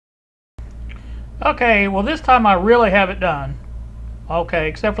Okay, well this time I really have it done. Okay,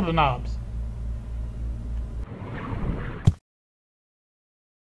 except for the knobs.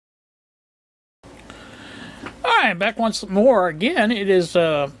 Alright, back once more again. It is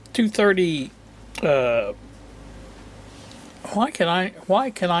 2:30. Why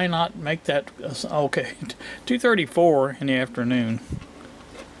can I not make that okay? 2:34 in the afternoon.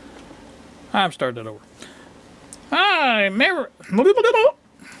 I'm starting it over.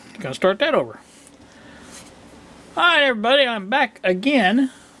 Gonna start that over. Alright everybody, I'm back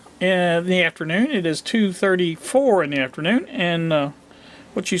again in the afternoon. It is 2:34 in the afternoon, and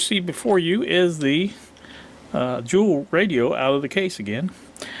what you see before you is the Jewel radio out of the case again.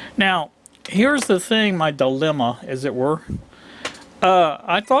 Now, here's the thing, my dilemma, as it were.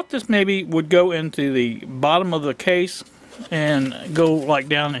 I thought this maybe would go into the bottom of the case and go like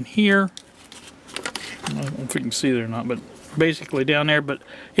down in here. I don't know if you can see there or not, but basically down there. But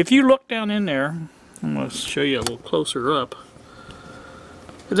if you look down in there, I'm going to show you a little closer up.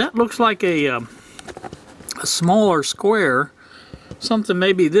 That looks like a smaller square, something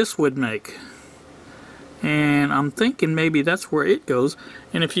maybe this would make. And I'm thinking maybe that's where it goes.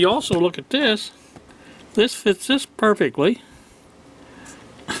 And if you also look at this, this fits this perfectly.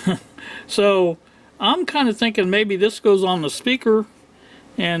 So I'm kind of thinking maybe this goes on the speaker,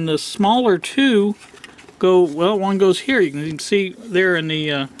 and the smaller two go, well, one goes here. You can see there in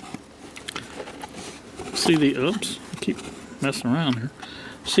the oops, I keep messing around here.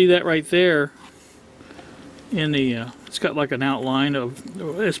 See that right there in the it's got like an outline of,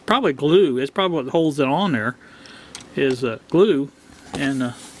 it's probably glue. It's probably what holds it on there is glue,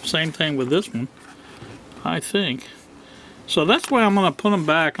 and same thing with this one, I think. So that's why I'm going to put them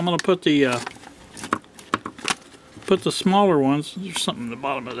back. I'm going to put the smaller ones. There's something at the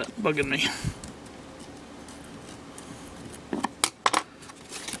bottom of that bugging me.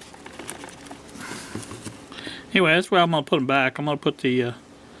 Anyway, that's why I'm going to put them back. I'm going to put the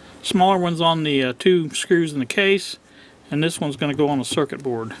smaller ones on the two screws in the case, and this one's going to go on the circuit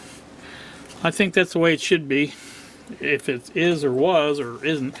board. I think that's the way it should be, if it is or was or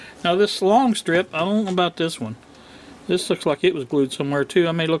isn't. Now this long strip, I don't know about this one. This looks like it was glued somewhere too.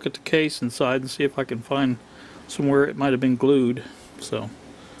 I may look at the case inside and see if I can find somewhere it might have been glued. So,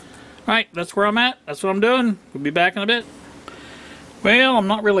 alright, that's where I'm at. That's what I'm doing. We'll be back in a bit. Well, I'm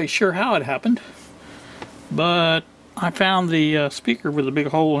not really sure how it happened, but I found the speaker with a big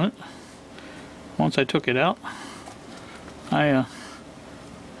hole in it once I took it out. I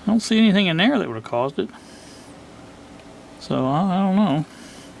don't see anything in there that would have caused it. So, I don't know.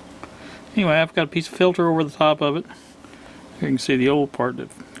 Anyway, I've got a piece of filter over the top of it. You can see the old part that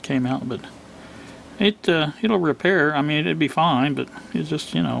came out, but it'll repair. I mean, it'd be fine, but it's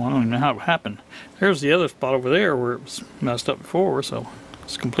just, you know, I don't even know how it happened. There's the other spot over there where it was messed up before, so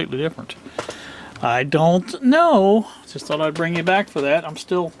it's completely different. I don't know. Just thought I'd bring you back for that. I'm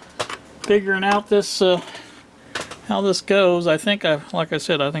still figuring out this how this goes. I think like I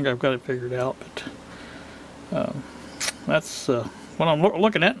said, I think I've got it figured out, but that's what I'm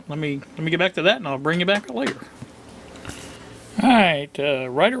looking at. Let me get back to that, and I'll bring you back later. Alright,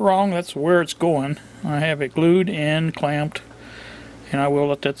 right or wrong, that's where it's going. I have it glued in, clamped, and I will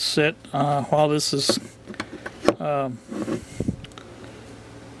let that sit while this is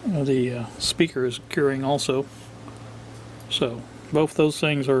the speaker is curing also. So both those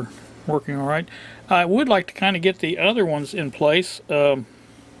things are working alright. I would like to kind of get the other ones in place. I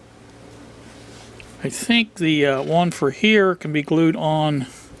think the one for here can be glued on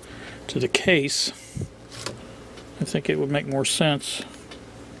to the case. I think it would make more sense.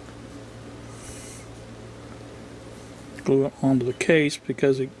 Glue it onto the case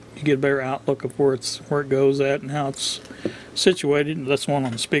because you get a better outlook of where it goes at and how it's situated. That's the one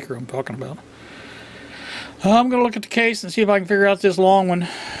on the speaker I'm talking about. I'm going to look at the case and see if I can figure out this long one.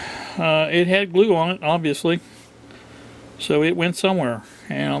 It had glue on it, obviously, so it went somewhere,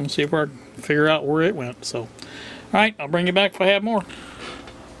 and I'm going to see if I can figure out where it went. So, alright, I'll bring you back if I have more.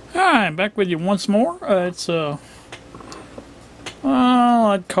 Alright, back with you once more. It's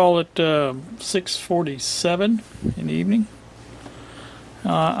I'd call it 6:47 in the evening.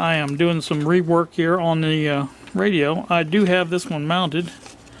 I am doing some rework here on the radio. I do have this one mounted.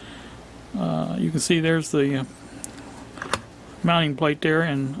 You can see there's the mounting plate there,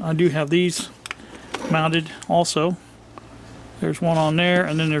 and I do have these mounted also. There's one on there,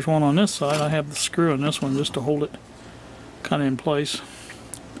 and then there's one on this side. I have the screw in this one just to hold it kind of in place.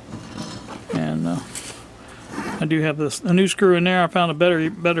 And I do have a new screw in there. I found a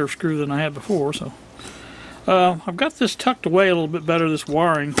better screw than I had before. So I've got this tucked away a little bit better, this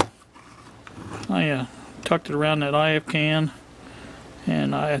wiring. I tucked it around that IF can, and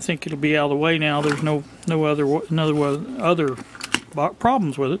and I think it'll be out of the way now. There's no other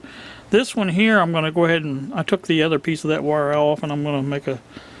problems with it. This one here, I'm going to go ahead and I took the other piece of that wire off, and I'm going to make a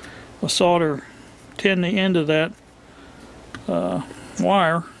solder tin the end of that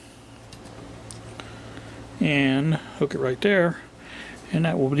wire and hook it right there, and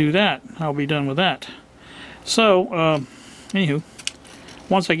that will do that. I'll be done with that. So anywho,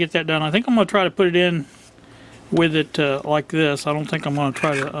 once I get that done, I think I'm going to try to put it in with it like this. I don't think I'm going to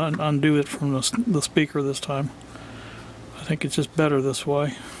try to undo it from the speaker this time. I think it's just better this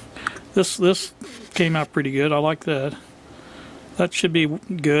way. This came out pretty good. I like that. That should be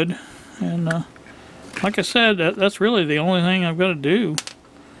good. And like I said, that's really the only thing I've got to do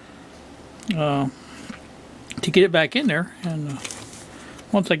to get it back in there. And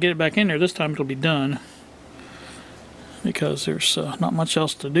once I get it back in there, this time it'll be done, because there's not much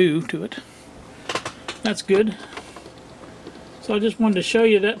else to do to it. That's good. So I just wanted to show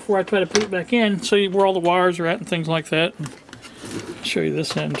you that before I try to put it back in, show you where all the wires are at and things like that. And show you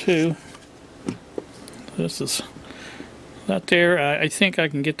this end too. This is that there. I think I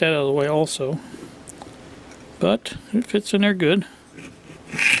can get that out of the way also, but it fits in there good.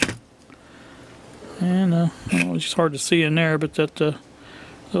 And well, it's just hard to see in there, but that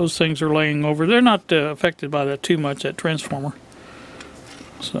those things are laying over. They're not affected by that too much, that transformer.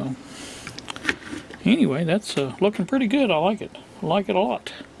 So anyway, that's looking pretty good. I like it. I like it a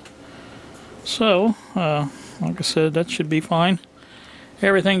lot. So like I said, that should be fine.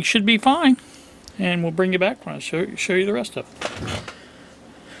 Everything should be fine, and we'll bring you back when I show you the rest of it.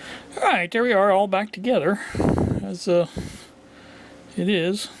 All right, there we are, all back together as it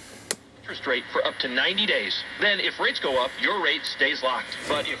is. Interest rate for up to 90 days. Then if rates go up, your rate stays locked.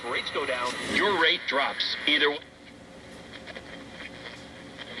 But if rates go down, your rate drops. Either way.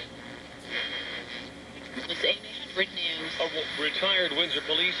 A retired Windsor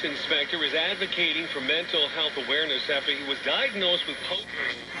police inspector is advocating for mental health awareness after he was diagnosed with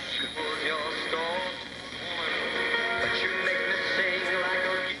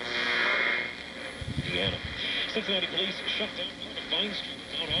Indiana. Cincinnati police shut down Vine Street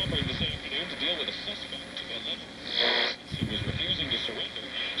without offering this afternoon to deal with a suspect who was refusing to surrender.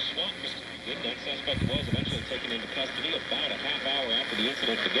 SWAT was called. That suspect was eventually taken into custody about a half hour after the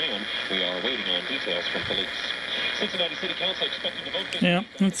incident began. We are waiting on details from police. Cincinnati City Council expected to vote this yeah,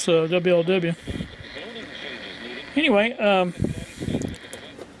 it's WLW. Anyway,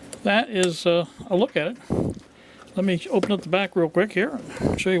 that is a look at it. Let me open up the back real quick here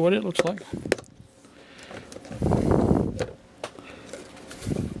and show you what it looks like.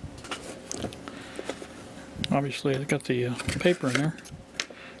 Obviously, I got the paper in there,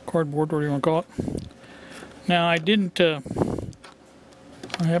 cardboard, whatever you want to call it. Now, I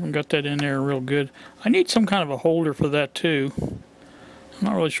haven't got that in there real good. I need some kind of a holder for that too. I'm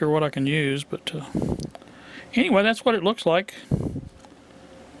not really sure what I can use, but anyway, that's what it looks like.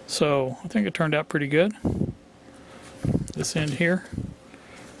 So I think it turned out pretty good. This end here,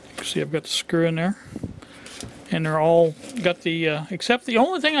 you can see I've got the screw in there, and they're all got the except the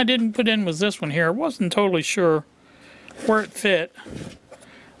only thing I didn't put in was this one here. I wasn't totally sure where it fit.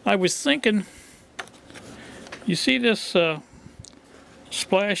 I was thinking, you see this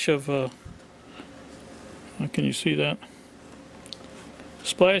splash of can you see that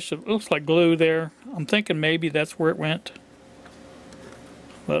splash of, looks like glue there? I'm thinking maybe that's where it went,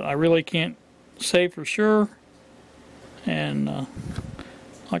 but I really can't say for sure. And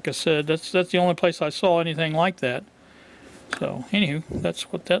like I said, that's the only place I saw anything like that. So anywho,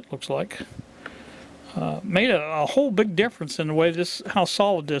 that's what that looks like. Made a whole big difference in the way how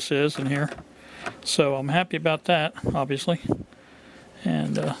solid this is in here. So I'm happy about that, obviously.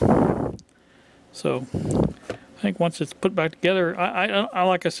 And so I think once it's put back together, I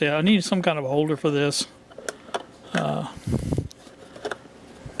like I said, I need some kind of a holder for this.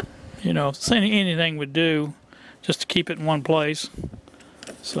 You know, anything would do, just to keep it in one place.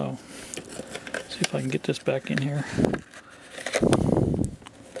 So see if I can get this back in here.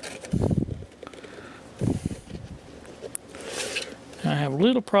 I have a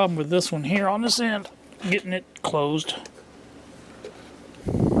little problem with this one here on this end, getting it closed.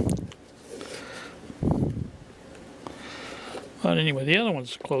 But anyway, the other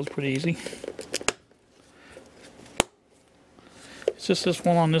one's closed pretty easy. It's just this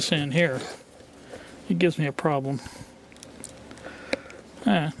one on this end here. It gives me a problem.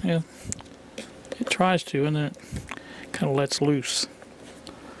 Yeah, it tries to, and then it kind of lets loose.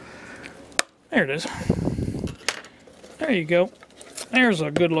 There it is. There you go. There's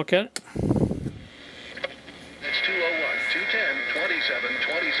a good look at it. It's 201, 210, 27,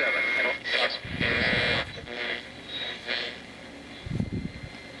 27.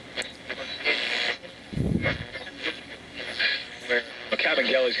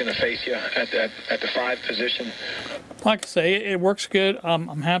 always going to face you at the 5 position? Like I say, it works good.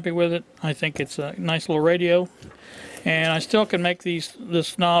 I'm happy with it. I think it's a nice little radio, and I still can make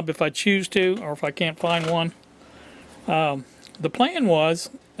this knob if I choose to, or if I can't find one. The plan was,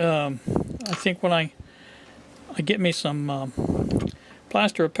 I think when I get me some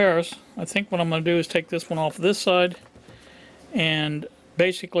plaster of Paris, I think what I'm going to do is take this one off this side and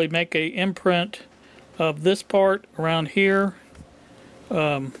basically make a imprint of this part around here,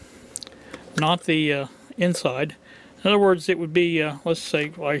 not the inside. In other words, it would be, let's say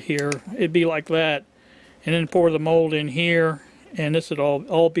right here, it'd be like that, and then pour the mold in here, and this would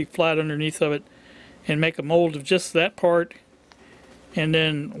all be flat underneath of it, and make a mold of just that part. And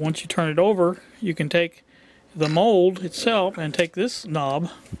then once you turn it over, you can take the mold itself and take this knob,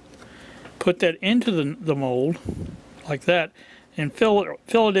 put that into the mold like that, and fill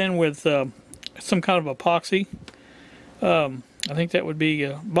it in with some kind of epoxy. I think that would be,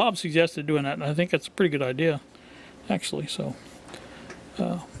 Bob suggested doing that, and I think that's a pretty good idea, actually. So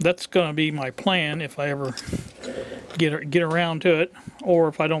that's going to be my plan if I ever get around to it, or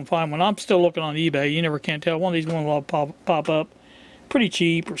if I don't find one. I'm still looking on eBay. You never can tell. One of these ones will pop up pretty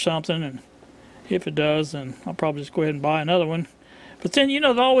cheap or something, and if it does, then I'll probably just go ahead and buy another one. But then, you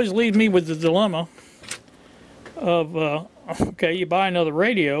know, it always leaves me with the dilemma of, okay, you buy another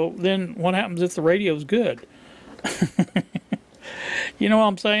radio, then what happens if the radio's good? You know what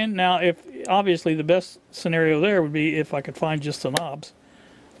I'm saying? Now, if obviously the best scenario there would be if I could find just the knobs,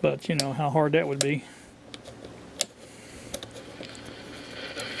 but you know how hard that would be.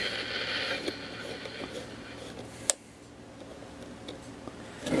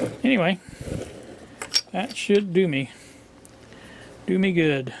 Anyway, that should do me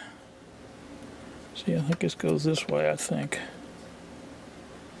good. See, I think this goes this way, I think.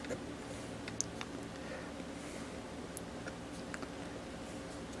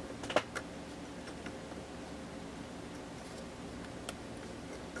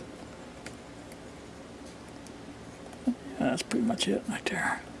 That's pretty much it right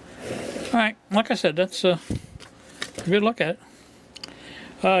there. Alright, like I said, that's a good look at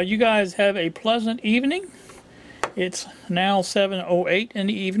it. You guys have a pleasant evening. It's now 7:08 in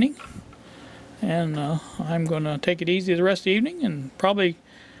the evening, and I'm going to take it easy the rest of the evening, and probably,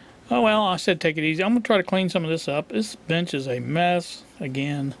 oh well, I said take it easy. I'm going to try to clean some of this up. This bench is a mess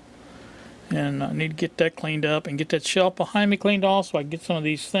again, and I need to get that cleaned up and get that shelf behind me cleaned off so I can get some of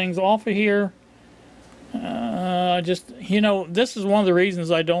these things off of here. Just, you know, this is one of the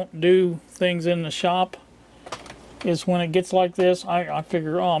reasons I don't do things in the shop, is when it gets like this, I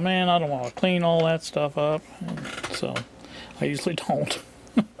figure, oh man, I don't want to clean all that stuff up, and so I usually don't.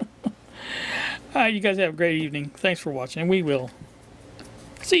 Alright, you guys have a great evening. Thanks for watching, and we will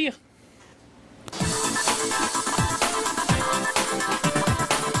see ya.